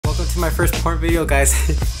to my first porn video, guys.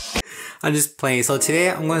 I'm just playing. So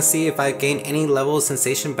today I'm going to see if I gain any level of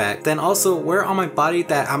sensation back. Then also where on my body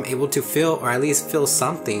that I'm able to feel, or at least feel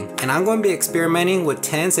something. And I'm going to be experimenting with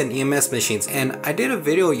TENS and EMS machines. And I did a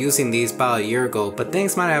video using these about a year ago, but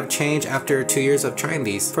things might have changed after 2 years of trying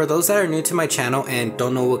these. For those that are new to my channel and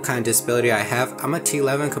don't know what kind of disability I have, I'm a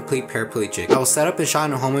T11 complete paraplegic. I was set up and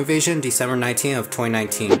shot in a home invasion December 19 of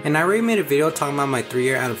 2019. And I already made a video talking about my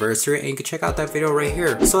 3-year anniversary, and you can check out that video right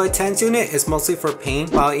here. So a TENS unit is mostly for pain,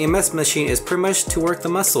 while EMS machine is pretty much to work the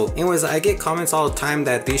muscle. Anyways, I get comments all the time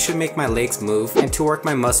that these should make my legs move and to work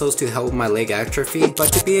my muscles to help my leg atrophy.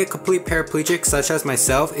 But to be a complete paraplegic such as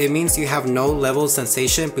myself, it means you have no level of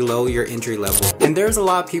sensation below your injury level. And there's a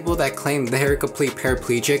lot of people that claim they're a complete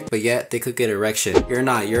paraplegic, but yet they could get erection. You're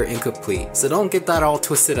not, you're incomplete. So don't get that all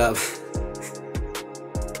twisted up.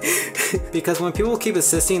 Because when people keep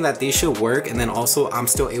insisting that these should work and then also I'm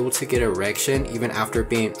still able to get erection even after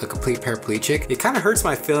being a complete paraplegic, it kind of hurts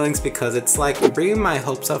my feelings because it's like you're bringing my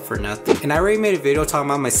hopes up for nothing. And I already made a video talking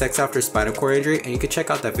about my sex after spinal cord injury, and you can check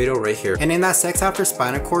out that video right here. And in that sex after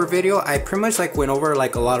spinal cord video, I pretty much like went over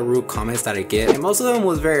like a lot of rude comments that I get, and most of them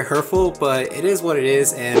was very hurtful, but it is what it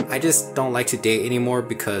is, and I just don't like to date anymore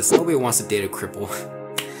because nobody wants to date a cripple.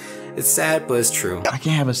 It's sad, but it's true. I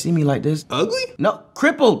can't have her see me like this. Ugly? No,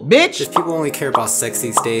 crippled, bitch! Just people only care about sex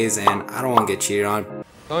these days, and I don't want to get cheated on.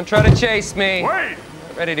 Don't try to chase me. Wait!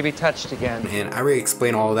 Ready to be touched again. And I already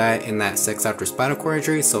explained all that in that sex after spinal cord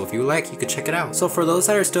injury, so if you like, you could check it out. So for those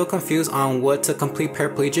that are still confused on what's a complete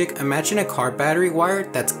paraplegic, imagine a car battery wire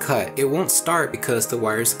that's cut. It won't start because the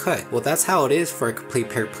wire is cut. Well, that's how it is for a complete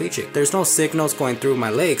paraplegic. There's no signals going through my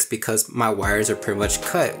legs because my wires are pretty much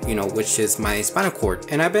cut, you know, which is my spinal cord.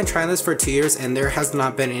 And I've been trying this for 2 years and there has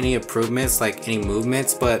not been any improvements, like any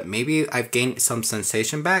movements, but maybe I've gained some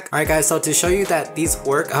sensation back. Alright guys, so to show you that these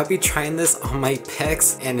work, I'll be trying this on my pecs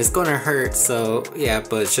and it's gonna hurt, so yeah,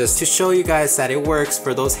 but just to show you guys that it works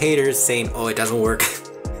for those haters saying, oh, it doesn't work.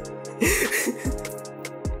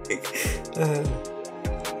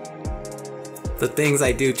 The things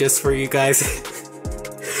I do just for you guys.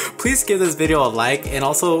 Please give this video a like and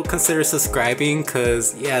also consider subscribing,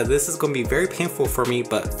 because yeah, this is gonna be very painful for me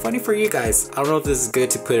but funny for you guys. I don't know if this is good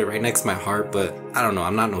to put it right next to my heart, but I don't know,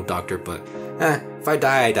 I'm not no doctor, but if I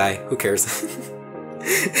die, I die, who cares.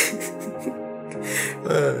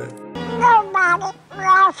 Nobody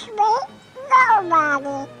loves me.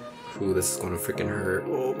 Nobody. Ooh, this is gonna freaking hurt.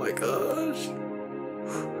 Oh my gosh.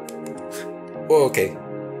 Oh, okay.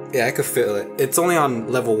 Yeah, I could feel it. It's only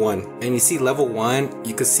on level 1. And you see level 1,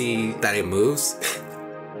 you can see that it moves.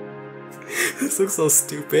 This looks so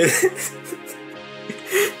stupid.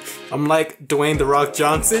 I'm like Dwayne "The Rock"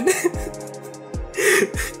 Johnson.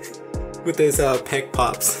 With his peg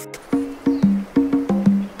pops.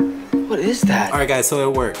 What is that? Alright guys, so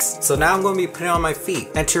it works. So now I'm going to be putting it on my feet.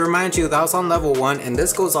 And to remind you, that was on level 1 and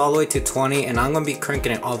this goes all the way to 20, and I'm going to be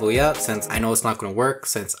cranking it all the way up since I know it's not going to work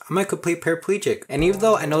since I'm a complete paraplegic. And even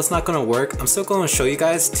though I know it's not going to work, I'm still going to show you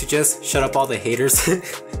guys to just shut up all the haters.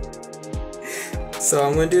 So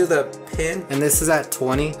I'm going to do the pin, and this is at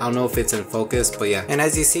 20. I don't know if it's in focus, but yeah. And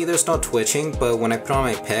as you see, there's no twitching, but when I put on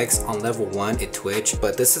my pegs on level 1, it twitched.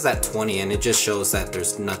 But this is at 20 and it just shows that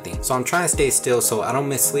there's nothing. So I'm trying to stay still so I don't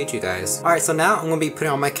mislead you guys. Alright, so now I'm going to be putting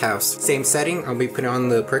on my calves. Same setting, I'll be putting on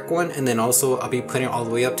the prick one, and then also I'll be putting it all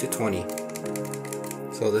the way up to 20.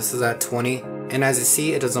 So this is at 20. And as you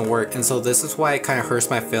see, it doesn't work, and so this is why it kind of hurts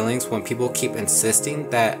my feelings when people keep insisting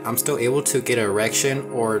that I'm still able to get an erection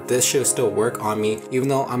or this should still work on me even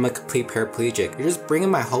though I'm a complete paraplegic. You're just bringing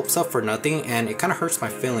my hopes up for nothing, and it kind of hurts my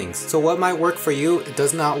feelings. So what might work for you, it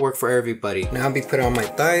does not work for everybody. Now I'll be putting on my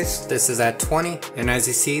thighs. This is at 20, and as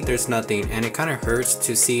you see, there's nothing, and it kind of hurts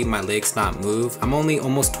to see my legs not move. I'm only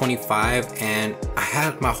almost 25 and I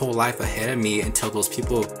had my whole life ahead of me until those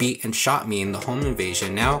people beat and shot me in the home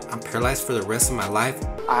invasion. Now I'm paralyzed for the rest of my life.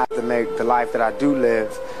 I have to make the life that I do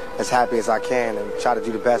live as happy as I can and try to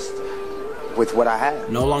do the best with what I have.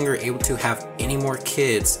 No longer able to have any more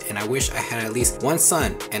kids, and I wish I had at least one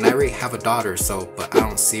son, and I already have a daughter, so but I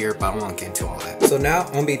don't see her, but I don't want to get into all that. So now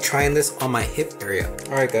I'm gonna be trying this on my hip area.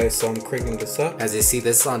 Alright guys, so I'm cranking this up. As you see,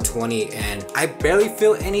 this is on 20 and I barely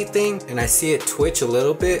feel anything, and I see it twitch a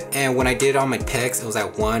little bit, and when I did it on my pecs, it was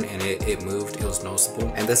at 1 and it moved, it was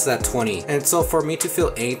noticeable. And this is at 20, and so for me to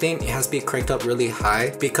feel anything, it has to be cranked up really high,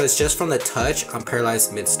 because just from the touch, I'm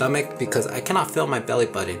paralyzed mid-stomach because I cannot feel my belly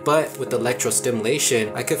button. But with the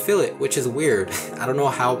electrostimulation, I could feel it, which is weird. I don't know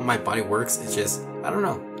how my body works, it's just, I don't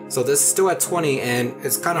know. So this is still at 20 and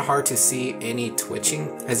it's kind of hard to see any twitching.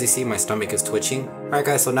 As you see, my stomach is twitching. Alright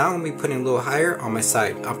guys, so now I'm going to be putting a little higher on my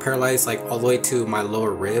side. I'm paralyzed like all the way to my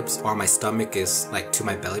lower ribs while my stomach is like to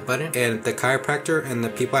my belly button. And the chiropractor and the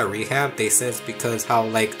people at rehab, they said it's because how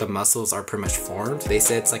like the muscles are pretty much formed. They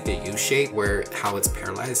said it's like a U shape where how it's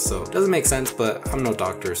paralyzed. So it doesn't make sense, but I'm no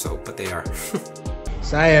doctor, so but they are.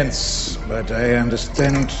 Science, but I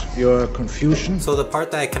understand your confusion. So the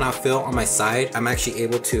part that I cannot feel on my side, I'm actually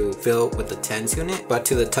able to feel with the TENS unit, but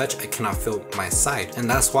to the touch, I cannot feel my side. And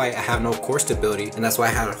that's why I have no core stability, and that's why I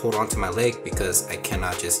had to hold on to my leg because I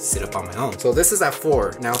cannot just sit up on my own. So this is at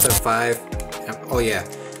 4, now it's at 5. Oh yeah.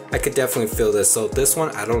 I could definitely feel this. So this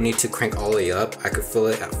one, I don't need to crank all the way up. I could feel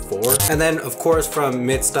it at 4. And then of course from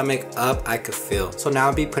mid stomach up, I could feel. So now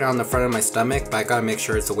I'll be putting it on the front of my stomach, but I gotta make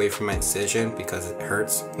sure it's away from my incision because it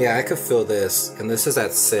hurts. Yeah, I could feel this. And this is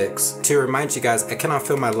at 6. To remind you guys, I cannot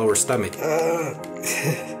feel my lower stomach.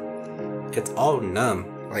 It's all numb.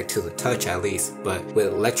 Like to the touch at least, but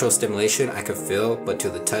with electrostimulation I could feel, but to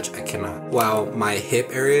the touch I cannot. While my hip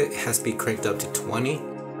area has to be cranked up to 20.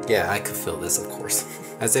 Yeah, I could feel this of course.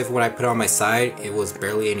 As if when I put it on my side, it was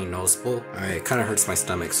barely any noticeable. Alright, it kind of hurts my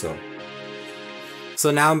stomach, so.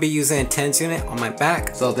 So now I'm be using a TENS unit on my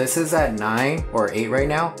back. So this is at 9 or 8 right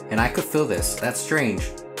now, and I could feel this. That's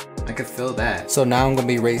strange. I could feel that. So now I'm gonna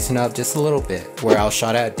be raising up just a little bit. Where I'll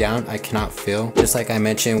shot at down, I cannot feel. Just like I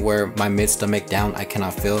mentioned where my mid stomach down, I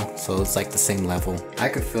cannot feel. So it's like the same level. I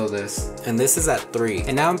could feel this. And this is at 3.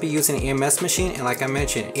 And now I'm be using an EMS machine. And like I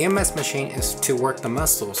mentioned, EMS machine is to work the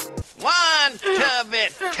muscles. One tubby.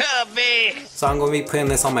 So I'm gonna be putting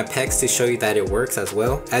this on my pecs to show you that it works as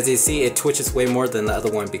well. As you see, it twitches way more than the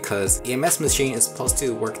other one because EMS machine is supposed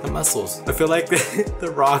to work the muscles. I feel like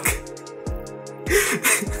the Rock.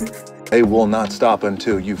 They will not stop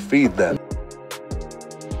until you feed them.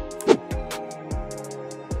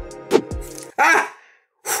 Ah!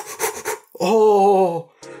 Oh!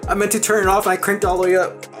 I meant to turn it off and I cranked all the way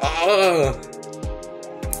up.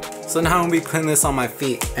 So now I'm gonna be putting this on my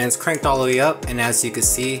feet and it's cranked all the way up, and as you can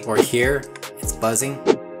see or hear, it's buzzing.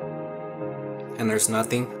 And there's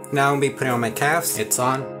nothing. Now I'm gonna be putting it on my calves. It's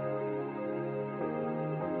on.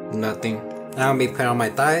 Nothing. Now I'm gonna be putting on my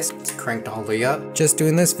thighs. It's cranked all the way up. Just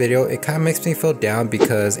doing this video, it kind of makes me feel down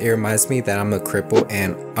because it reminds me that I'm a cripple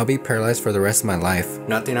and I'll be paralyzed for the rest of my life.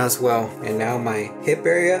 Nothing as well. And now my hip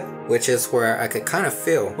area, which is where I could kind of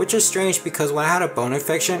feel, which is strange because when I had a bone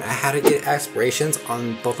infection, I had to get aspirations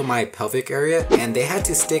on both of my pelvic area and they had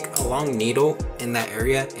to stick a long needle in that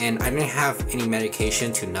area, and I didn't have any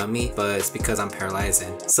medication to numb me, but it's because I'm paralyzed,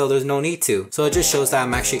 and so there's no need to. So it just shows that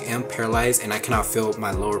I'm actually paralyzed and I cannot feel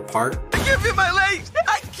my lower part. I can't feel my legs.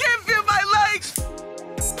 I can't feel my legs.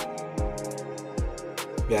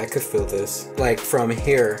 Yeah, I could feel this. Like from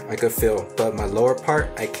here, I could feel, but my lower part,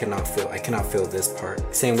 I cannot feel. I cannot feel this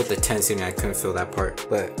part. Same with the TENS unit, I couldn't feel that part,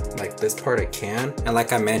 but like this part I can. And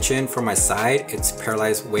like I mentioned, for my side, it's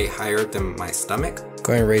paralyzed way higher than my stomach.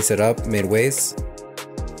 Go ahead and raise it up midways.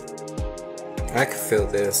 I could feel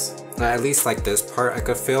this. At least like this part I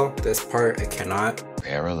could feel. This part I cannot.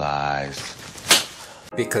 Paralyzed.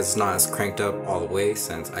 Because it's not as cranked up all the way,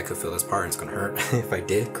 since I could feel this part and it's gonna hurt if I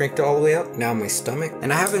did crank it all the way up. Now my stomach.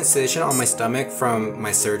 And I have an incision on my stomach from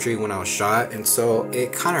my surgery when I was shot, and so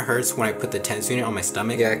it kind of hurts when I put the TENS unit on my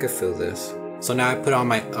stomach. Yeah, I could feel this. So now I put it on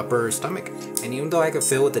my upper stomach. And even though I could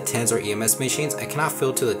feel with the TENS or EMS machines, I cannot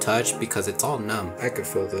feel to the touch because it's all numb. I could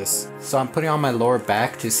feel this. So I'm putting it on my lower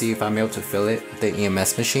back to see if I'm able to feel it with the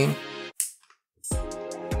EMS machine.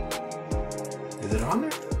 Is it on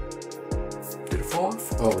there? Did it fall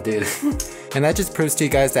off? Oh, it did. And that just proves to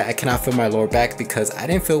you guys that I cannot feel my lower back because I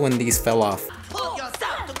didn't feel when these fell off.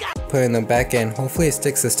 Putting them back in, hopefully it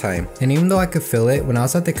sticks this time. And even though I could feel it, when I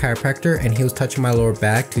was at the chiropractor and he was touching my lower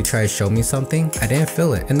back to try to show me something, I didn't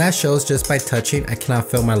feel it. And that shows just by touching, I cannot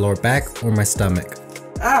feel my lower back or my stomach.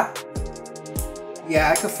 Ah! Yeah,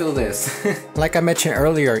 I could feel this. Like I mentioned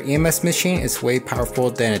earlier, EMS machine is way powerful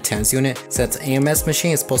than a TENS unit, since EMS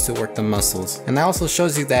machine is supposed to work the muscles. And that also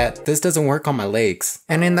shows you that this doesn't work on my legs.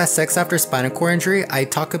 And in that sex after spinal cord injury, I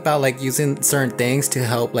talk about like using certain things to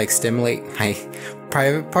help like stimulate my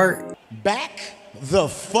private part. Back the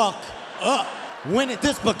fuck up. When did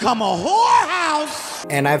this become a whorehouse?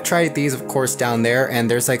 And I've tried these of course down there, and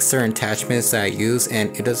there's like certain attachments that I use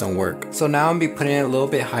and it doesn't work. So now I'm gonna be putting it a little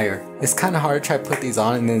bit higher. It's kind of hard to try to put these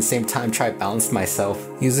on and then at the same time try to balance myself.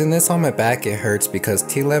 Using this on my back, it hurts because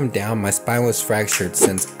T11 down, my spine was fractured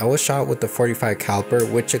since I was shot with the .45 caliber,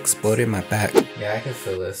 which exploded my back. Yeah, I can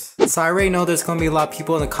feel this. So I already know there's gonna be a lot of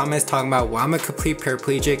people in the comments talking about, well, I'm a complete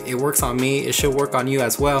paraplegic, it works on me, it should work on you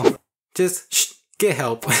as well. Just get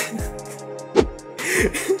help.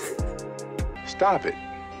 Stop it.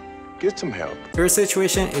 Get some help. Your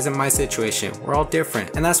situation isn't my situation. We're all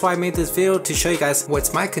different. And that's why I made this video, to show you guys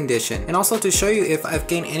what's my condition. And also to show you if I've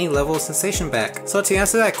gained any level of sensation back. So to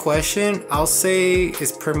answer that question, I'll say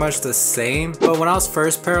it's pretty much the same. But when I was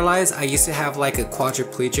first paralyzed, I used to have like a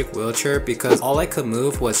quadriplegic wheelchair because all I could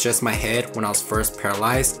move was just my head when I was first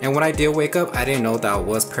paralyzed. And when I did wake up, I didn't know that I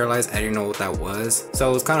was paralyzed. I didn't know what that was. So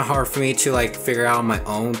it was kind of hard for me to like figure out on my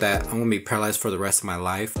own that I'm gonna be paralyzed for the rest of my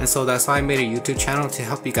life. And so that's why I made a YouTube channel to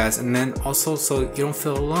help you guys. And then also so you don't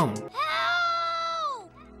feel alone. Help!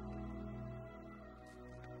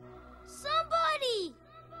 Somebody!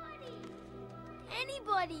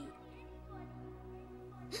 Anybody!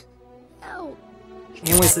 Help!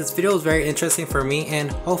 Anyways, this video was very interesting for me and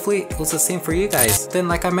hopefully it was the same for you guys. Then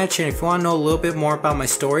like I mentioned, if you want to know a little bit more about my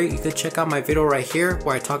story, you could check out my video right here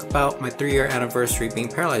where I talk about my 3-year anniversary being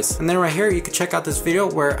paralyzed. And then right here you could check out this video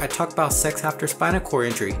where I talk about sex after spinal cord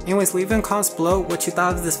injury. Anyways, leave in comments below what you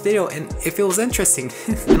thought of this video and if it was interesting.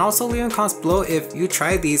 And also leave in comments below if you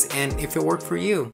tried these and if it worked for you.